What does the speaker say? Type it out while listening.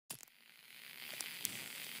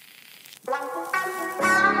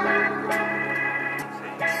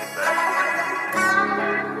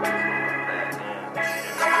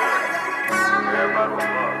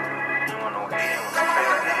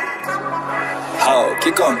dog.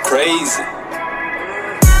 Keep going crazy.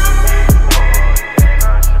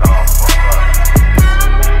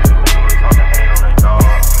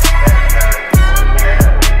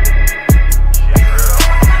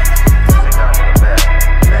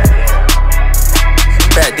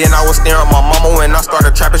 Back then I was staring at my mama when I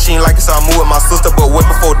started trapping. She ain't like it, so I moved with my sister. But way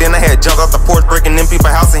before then I had jumped off the porch, breaking in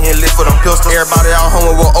people's house and hit lit for them pistols. Everybody out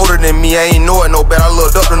home was older than me, I ain't know it no better. I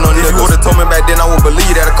looked up to no niggas. If you would've told me back then, I wouldn't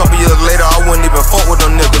believe that. A couple years later, I wouldn't even fuck with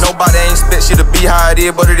them niggas. Nobody ain't expect shit to be how it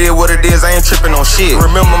is, but it is what it is. I ain't tripping on shit.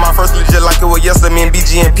 Remember my first legit like it was yesterday. Me and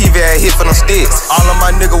BG and PV had hit for them sticks. All of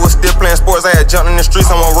my niggas was still playing sports. I had jumped in the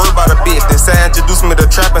streets, I wasn't worried about a bitch. Then Sad introduced me to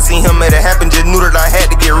trap and seen him make it happen. Just knew that I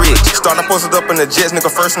had to get rich. Started posted up in the jets,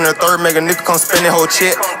 nigga first and the third. Make a nigga come spend that whole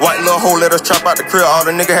check. White little hoe let us trap out the crib. All the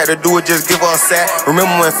nigga had to do was just give her a sack. Remember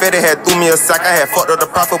when Fetty had threw me a sack? I had fucked up the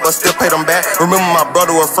profit but still paid him back. Remember my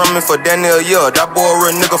brother was from me for damn near a year. That boy a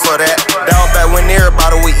real nigga for that. Down back when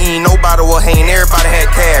everybody was eating, nobody was hating. Everybody had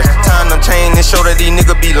cash. Time them change and show that these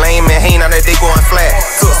niggas be lame and hating now that they going flat.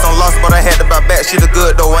 Took some loss but I had to buy back. Shit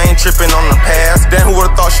good though, I ain't tripping on the past. Damn, who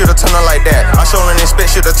would've thought shit'd turn out like that? I sure didn't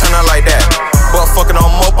expect shit to turn out like that. But fucking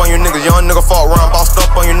I'm up on you niggas. Young nigga fought around, bossed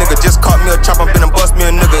up on you niggas. Just caught me a chop, I'm finna bust me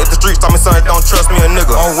a nigga. If the streets taught me something, don't trust me a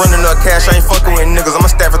nigga. I'm running up cash, I ain't fucking with niggas. I'ma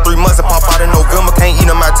stack for 3 months and pop out in November. Can't eat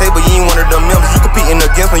on my table, you ain't one of them members. You competing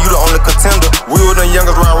against me, you the only contender. We were the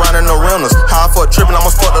youngest round in the rentals. High for a trippin',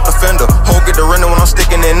 almost fucked up the fender. Hoe get the render when I'm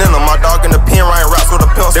sticking it in them. My dog in the pen, writing raps with a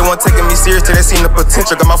pencil. They weren't taking me serious till they seen the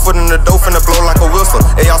potential. Got my foot in the dope, finna blow like a whistle.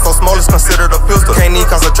 Hey, y'all so small, it's considered a pistol. Can't even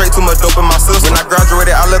concentrate, too much dope in my system. When I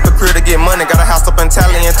graduated, I left the crib to get money. Got a house up in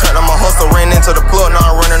Tally and